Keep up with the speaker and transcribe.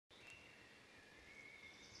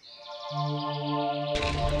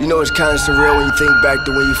You know it's kinda surreal when you think back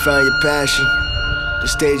to when you found your passion, the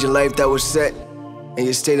stage of life that was set, and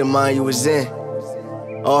your state of mind you was in.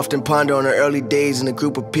 I often ponder on the early days and the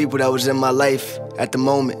group of people that was in my life at the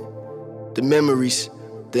moment. The memories,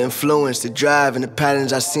 the influence, the drive, and the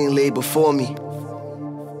patterns I seen laid before me.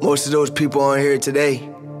 Most of those people aren't here today.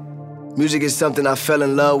 Music is something I fell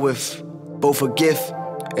in love with, both a gift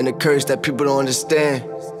and a curse that people don't understand.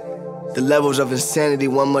 The levels of insanity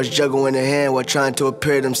one must juggle in their hand while trying to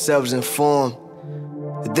appear themselves in form.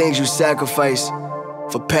 The things you sacrifice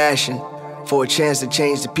for passion, for a chance to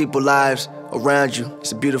change the people's lives around you.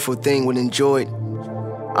 It's a beautiful thing when enjoyed.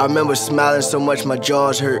 I remember smiling so much my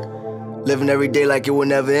jaws hurt, living every day like it would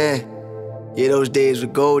never end. Yeah, those days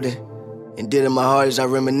were golden, and dear in my heart as I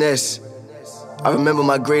reminisce. I remember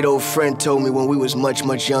my great old friend told me when we was much,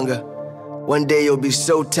 much younger, one day you'll be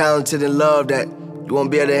so talented in love that you won't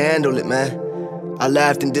be able to handle it, man. I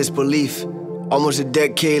laughed in disbelief. Almost a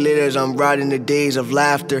decade later, as I'm riding the days of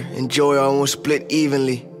laughter and joy are almost split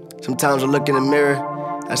evenly. Sometimes I look in the mirror,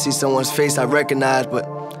 I see someone's face I recognize, but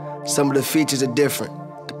some of the features are different.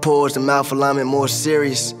 The pores, the mouth alignment more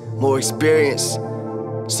serious, more experienced.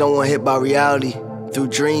 Someone hit by reality through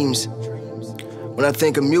dreams. When I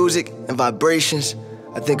think of music and vibrations,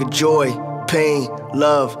 I think of joy, pain,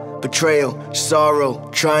 love, betrayal, sorrow,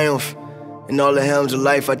 triumph, and all the helms of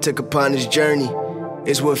life I took upon this journey.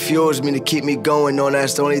 It's what fuels me to keep me going, knowing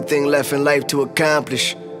that's the only thing left in life to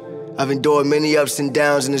accomplish. I've endured many ups and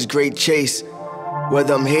downs in this great chase.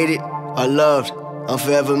 Whether I'm hated or loved, I'm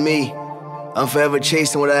forever me. I'm forever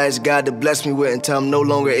chasing what I ask God to bless me with until I'm no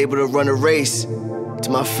longer able to run a race. To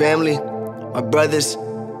my family, my brothers,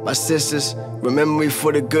 my sisters, remember me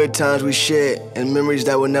for the good times we shared and memories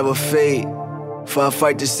that will never fade. For I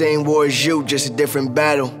fight the same war as you, just a different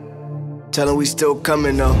battle. Tell them we still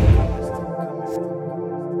coming though.